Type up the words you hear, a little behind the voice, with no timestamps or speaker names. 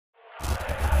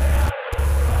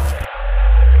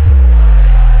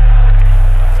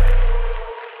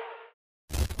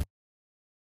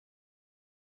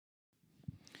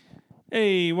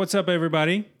Hey, what's up,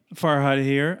 everybody? Farhad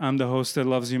here. I'm the host that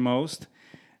loves you most.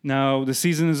 Now, the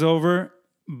season is over,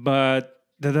 but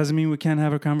that doesn't mean we can't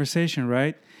have a conversation,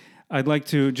 right? I'd like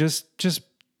to just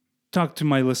talk to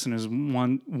my listeners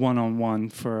one on one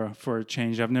for a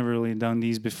change. I've never really done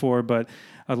these before, but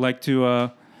I'd like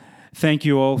to thank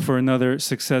you all for another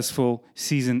successful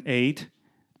season 8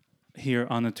 here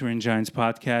on the Turin Giants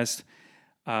podcast.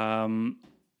 Um,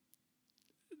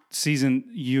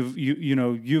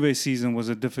 Juve season was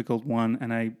a difficult one,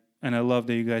 and I love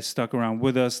that you guys stuck around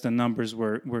with us. The numbers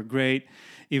were great,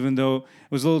 even though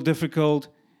it was a little difficult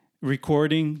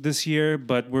recording this year,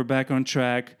 but we're back on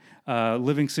track.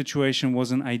 Living situation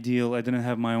wasn't ideal. I didn't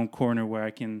have my own corner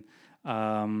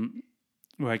um,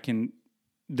 where I can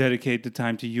dedicate the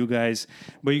time to you guys,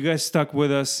 but you guys stuck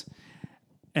with us,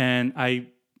 and I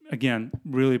again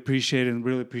really appreciate it and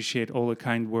really appreciate all the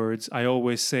kind words. I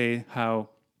always say how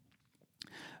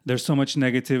there's so much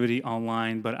negativity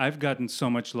online, but I've gotten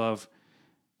so much love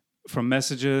from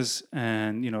messages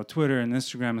and Twitter and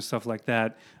Instagram and stuff like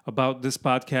that about this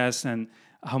podcast and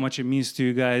how much it means to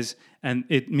you guys, and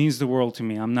it means the world to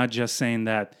me. I'm not just saying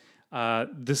that.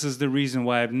 This is the reason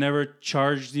why I've never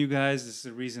charged you guys. This is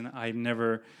the reason I've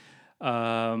never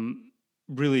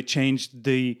really changed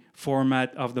the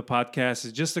format of the podcast.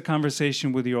 It's just a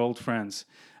conversation with your old friends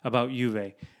about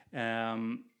Juve.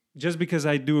 Just because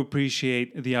I do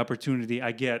appreciate the opportunity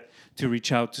I get to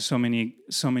reach out to so many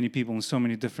people in so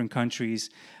many different countries.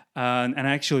 And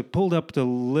I actually pulled up the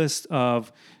list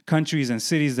of countries and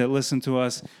cities that listen to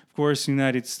us. Of course,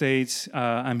 United States,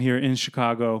 I'm here in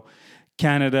Chicago.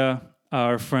 Canada,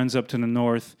 our friends up to the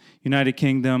north. United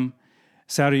Kingdom,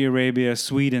 Saudi Arabia,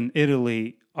 Sweden,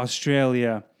 Italy,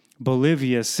 Australia,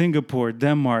 Bolivia, Singapore,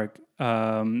 Denmark,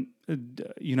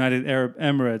 United Arab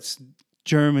Emirates,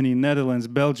 Germany, Netherlands,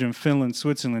 Belgium, Finland,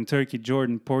 Switzerland, Turkey,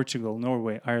 Jordan, Portugal,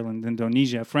 Norway, Ireland,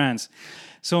 Indonesia, France,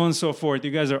 so on and so forth.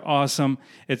 You guys are awesome.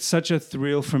 It's such a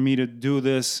thrill for me to do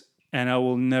this, and I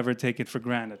will never take it for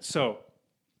granted. So,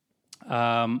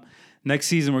 next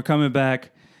season, we're coming back.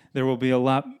 There will be a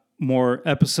lot more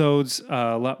episodes,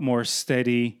 a lot more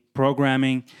steady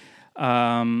programming.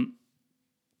 Hopefully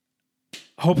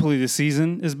the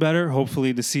season is better.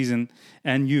 Hopefully the season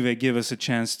and Juve give us a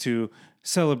chance to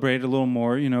celebrate a little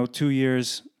more. 2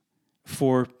 years,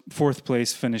 fourth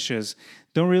place finishes.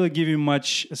 Don't really give you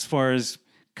much as far as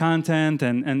content,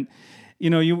 and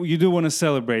you do want to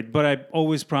celebrate. But I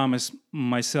always promise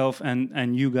myself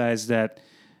and you guys that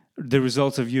the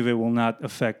results of Juve will not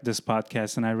affect this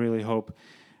podcast, and I really hope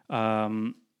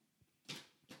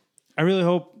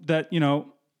that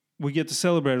we get to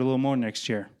celebrate a little more next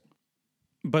year.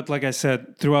 But like I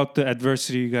said, throughout the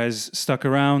adversity, you guys stuck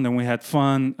around and we had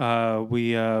fun.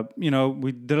 We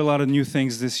did a lot of new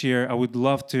things this year. I would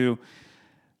love to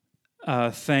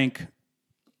thank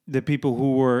the people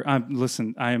who were.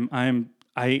 Listen, I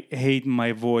hate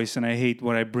my voice and I hate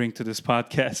what I bring to this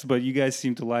podcast, but you guys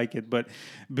seem to like it. But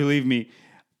believe me,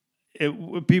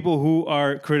 people who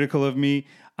are critical of me,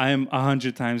 I am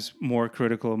 100 times more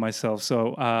critical of myself.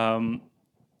 So.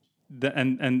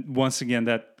 And once again,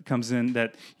 that comes in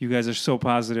that you guys are so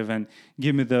positive and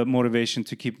give me the motivation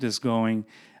to keep this going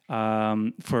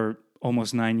for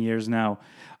almost 9 years now.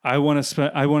 I want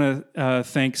to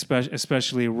thank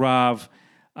especially Rav,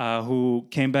 who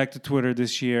came back to Twitter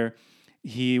this year.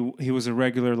 He was a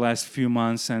regular last few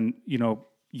months, and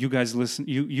you guys listen.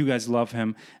 You guys love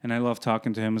him, and I love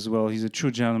talking to him as well. He's a true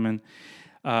gentleman.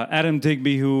 Adam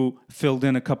Digby, who filled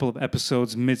in a couple of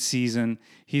episodes mid-season,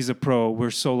 he's a pro. We're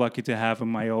so lucky to have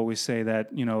him. I always say that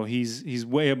he's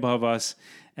way above us,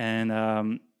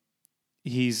 and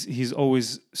he's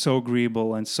always so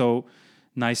agreeable and so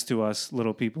nice to us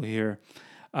little people here.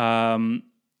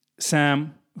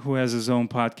 Sam, who has his own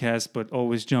podcast but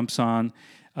always jumps on.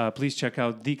 Please check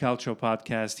out the Calcio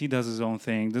podcast. He does his own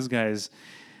thing. This guy's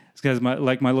my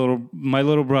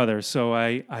little brother. So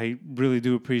I really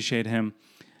do appreciate him.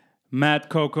 Matt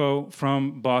Coco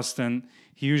from Boston.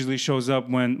 He usually shows up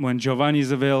when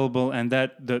Giovanni's available, and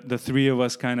that the three of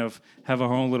us kind of have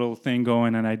our own little thing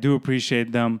going, and I do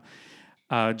appreciate them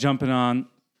jumping on.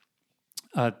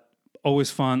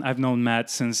 Always fun. I've known Matt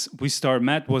since we started.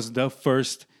 Matt was the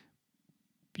first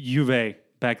Juve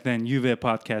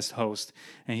podcast host,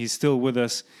 and he's still with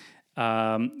us.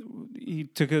 He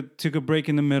took a break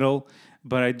in the middle,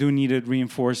 but I do needed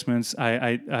reinforcements.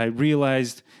 I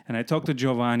realized, and I talked to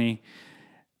Giovanni,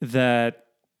 that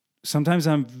sometimes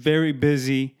I'm very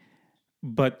busy,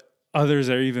 but others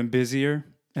are even busier,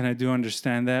 and I do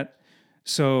understand that.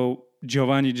 So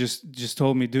Giovanni just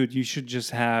told me, dude, you should just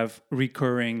have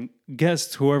recurring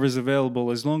guests, whoever's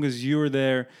available, as long as you're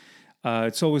there.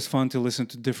 It's always fun to listen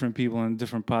to different people and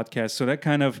different podcasts. So that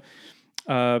kind of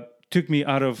took me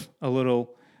out of a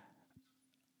little,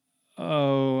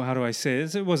 oh, how do I say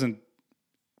this? It wasn't.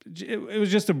 It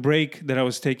was just a break that I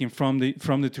was taking from the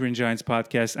Turin Giants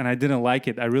podcast, and I didn't like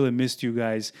it. I really missed you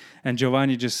guys. And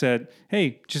Giovanni just said,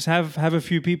 "Hey, just have a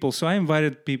few people." So I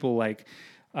invited people like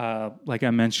I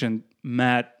mentioned,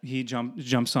 Matt. He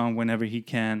jumps on whenever he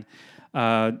can.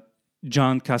 John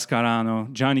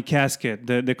Cascarano, Johnny Casket,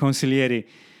 the Consigliere.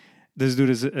 This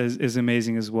dude is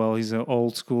amazing as well. He's an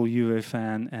old school Juve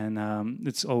fan, and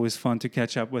it's always fun to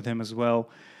catch up with him as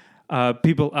well.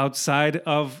 People outside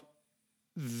of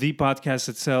the podcast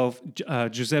itself,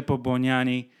 Giuseppe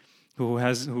Bognani, who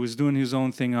is doing his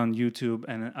own thing on YouTube,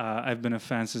 and I've been a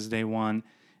fan since day one.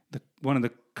 One of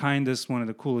the kindest, one of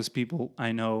the coolest people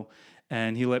I know,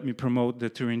 and he let me promote the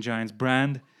Turin Giants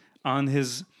brand on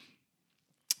his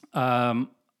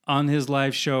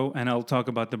live show, and I'll talk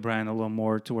about the brand a little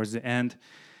more towards the end.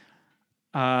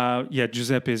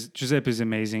 Giuseppe is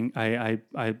amazing.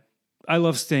 I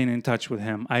love staying in touch with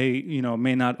him. I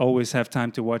may not always have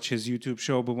time to watch his YouTube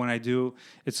show, but when I do,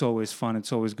 it's always fun.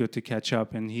 It's always good to catch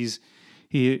up, and he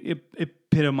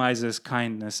epitomizes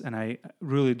kindness, and I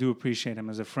really do appreciate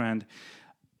him as a friend.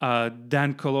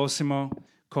 Dan Colosimo,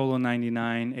 Colo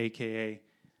 99, aka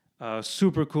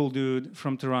super cool dude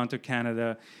from Toronto,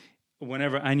 Canada.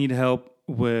 Whenever I need help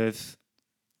with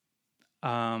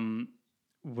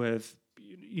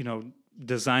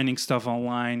designing stuff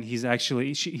online, he's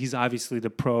obviously the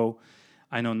pro.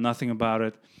 I know nothing about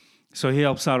it, so he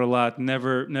helps out a lot.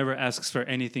 Never asks for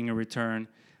anything in return.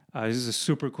 He's a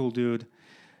super cool dude.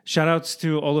 Shout outs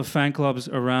to all the fan clubs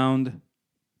around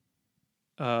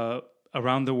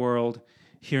the world.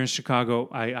 Here in Chicago,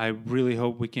 I really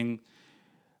hope we can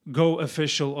go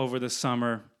official over the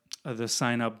summer. The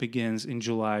sign up begins in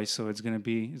July, so it's gonna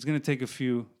take a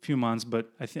few months,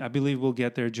 but I believe we'll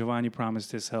get there. Giovanni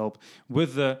promised his help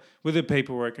with the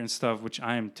paperwork and stuff, which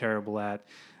I am terrible at,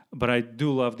 but I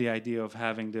do love the idea of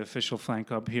having the official fan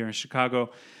club here in Chicago.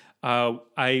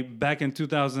 Back in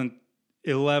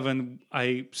 2011,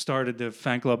 I started the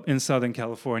fan club in Southern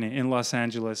California, in Los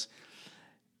Angeles,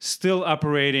 still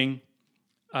operating.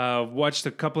 Watched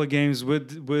a couple of games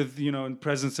with in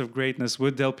presence of greatness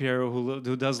with Del Piero,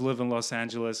 who does live in Los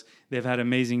Angeles. They've had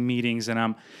amazing meetings,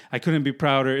 and I couldn't be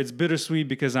prouder. It's bittersweet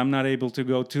because I'm not able to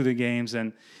go to the games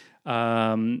and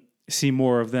see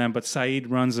more of them. But Saeed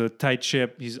runs a tight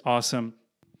ship. He's awesome.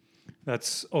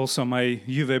 That's also my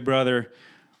Juve brother.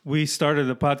 We started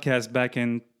the podcast back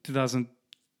in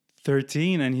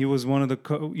 2013, and he was one of the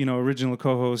original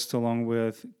co-hosts along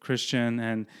with Christian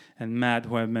and Matt,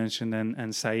 who I mentioned,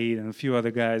 and Saeed and a few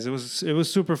other guys. It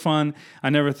was super fun.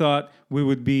 I never thought we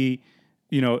would be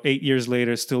 8 years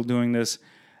later still doing this,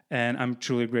 and I'm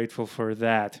truly grateful for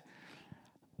that.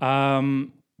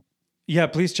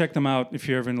 Please check them out if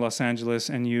you're ever in Los Angeles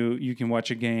and you can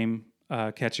watch a game,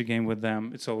 catch a game with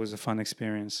them. It's always a fun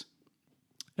experience.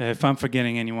 If I'm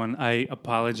forgetting anyone, I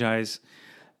apologize,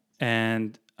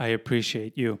 and I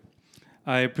appreciate you.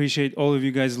 I appreciate all of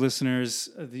you guys, listeners.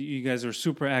 You guys are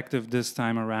super active this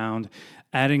time around.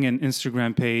 Adding an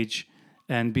Instagram page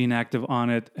and being active on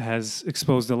it has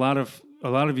exposed a lot of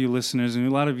you listeners, and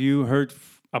a lot of you heard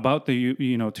about the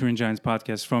Turin Giants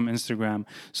podcast from Instagram.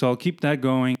 So I'll keep that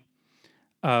going.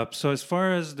 So as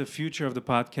far as the future of the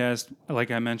podcast, like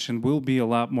I mentioned, we'll be a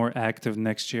lot more active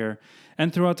next year,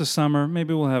 and throughout the summer,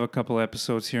 maybe we'll have a couple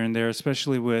episodes here and there,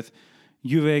 especially with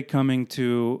Juve coming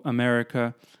to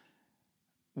America,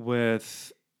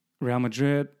 with Real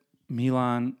Madrid,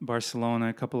 Milan, Barcelona,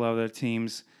 a couple other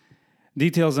teams.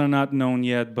 Details are not known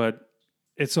yet, but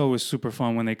it's always super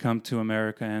fun when they come to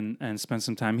America and spend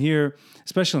some time here,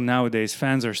 especially nowadays.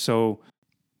 Fans are so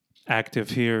active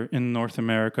here in North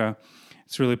America.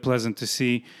 It's really pleasant to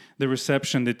see the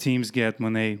reception the teams get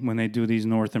when they do these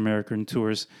North American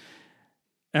tours.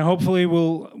 And hopefully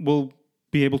we'll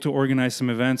be able to organize some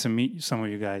events and meet some of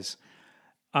you guys.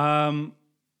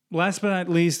 Last but not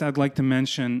least, I'd like to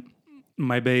mention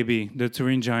my baby, the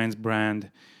Turin Giants brand,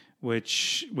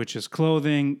 which is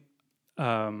clothing,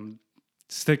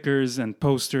 stickers and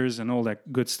posters and all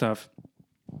that good stuff.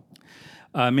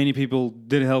 Many people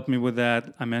did help me with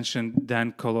that. I mentioned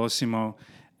Dan Colosimo,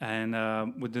 and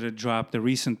we did a drop, the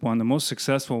recent one, the most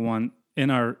successful one in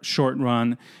our short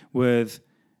run with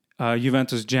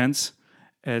Juventus Gents.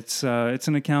 It's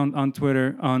an account on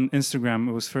Twitter, on Instagram.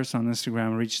 It was first on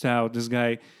Instagram. Reached out. This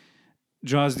guy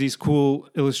draws these cool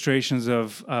illustrations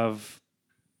of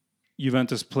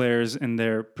Juventus players in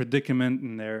their predicament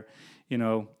and their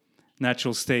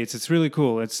natural states. It's really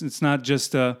cool. It's not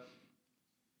just a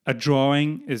a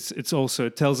drawing. It's also,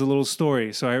 it tells a little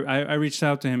story. So I reached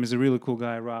out to him. He's a really cool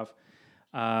guy, Rav.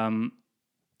 And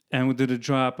we did a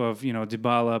drop of,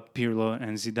 Dybala, Pirlo,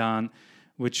 and Zidane,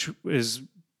 which is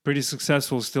pretty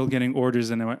successful, still getting orders.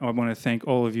 And I want to thank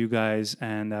all of you guys.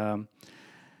 And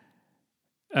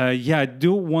I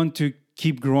do want to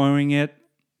keep growing it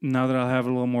now that I'll have a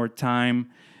little more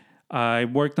time. I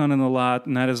worked on it a lot,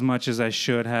 not as much as I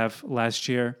should have last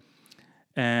year.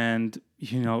 And,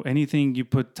 anything you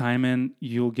put time in,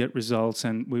 you'll get results.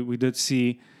 And we did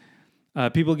see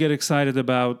people get excited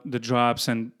about the drops,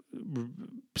 and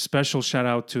special shout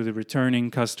out to the returning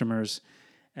customers.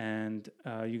 And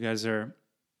you guys are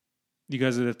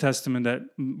the testament that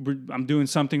I'm doing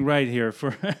something right here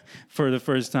for for the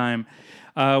first time.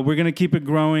 We're going to keep it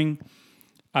growing.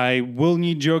 I will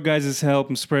need your guys' help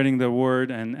in spreading the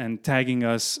word and tagging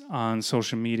us on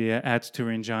social media at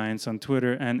Turin Giants on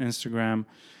Twitter and Instagram.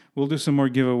 We'll do some more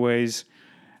giveaways.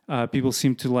 People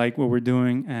seem to like what we're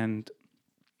doing, and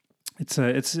it's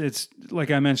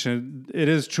like I mentioned, it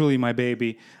is truly my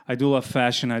baby. I do love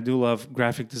fashion. I do love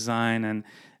graphic design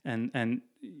and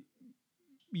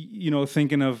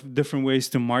thinking of different ways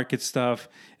to market stuff.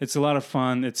 It's a lot of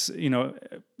fun. It's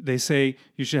they say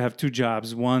you should have two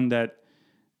jobs: one that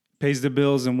pays the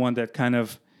bills and one that kind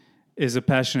of is a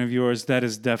passion of yours. That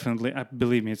is definitely,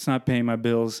 believe me, it's not paying my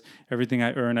bills. Everything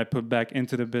I earn, I put back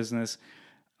into the business.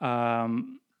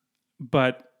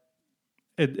 But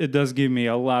it does give me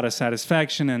a lot of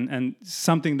satisfaction and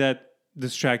something that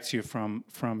distracts you from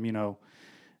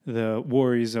the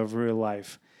worries of real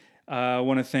life. I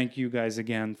want to thank you guys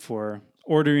again for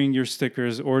ordering your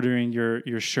stickers, ordering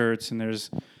your shirts, and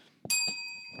there's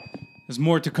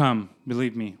more to come.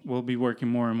 Believe me, we'll be working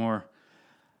more and more.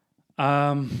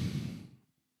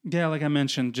 Like I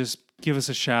mentioned, just give us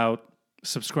a shout.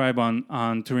 Subscribe on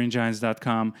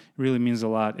TurinGiants.com. It really means a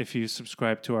lot if you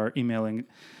subscribe to our emailing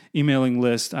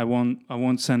list. I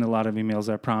won't send a lot of emails,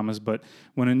 I promise. But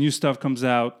when a new stuff comes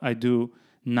out, I do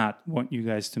not want you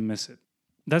guys to miss it.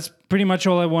 That's pretty much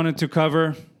all I wanted to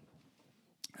cover.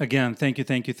 Again, thank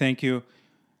you.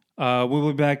 We'll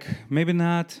be back. Maybe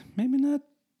not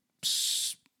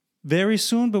very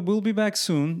soon, but we'll be back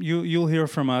soon. You'll hear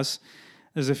from us.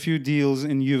 There's a few deals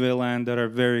in Juve land that are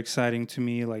very exciting to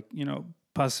me, like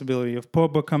possibility of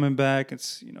Pogba coming back.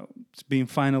 It's it's being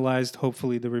finalized.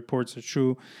 Hopefully the reports are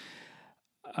true.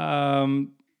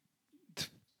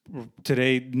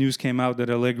 Today news came out that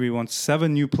Allegri wants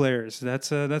 7 new players. That's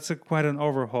quite an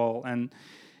overhaul, and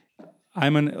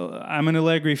I'm an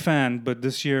Allegri fan, but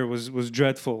this year was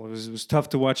dreadful. It was tough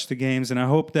to watch the games, and I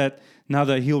hope that now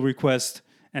that he'll request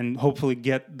and hopefully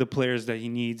get the players that he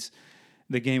needs,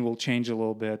 the game will change a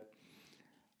little bit.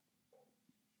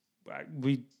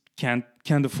 We can't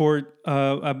afford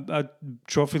a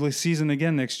trophyless season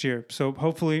again next year, so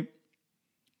hopefully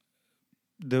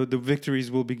the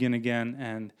victories will begin again,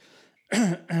 and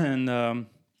and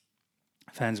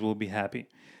fans will be happy.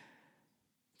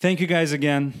 Thank you guys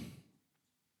again.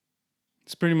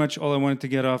 It's pretty much all I wanted to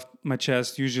get off my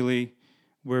chest. Usually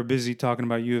we're busy talking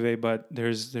about Juve, but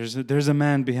there's a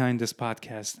man behind this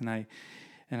podcast,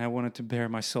 and I wanted to bare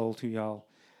my soul to y'all.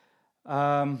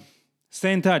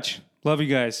 Stay in touch. Love you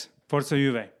guys. Forza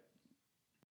Juve.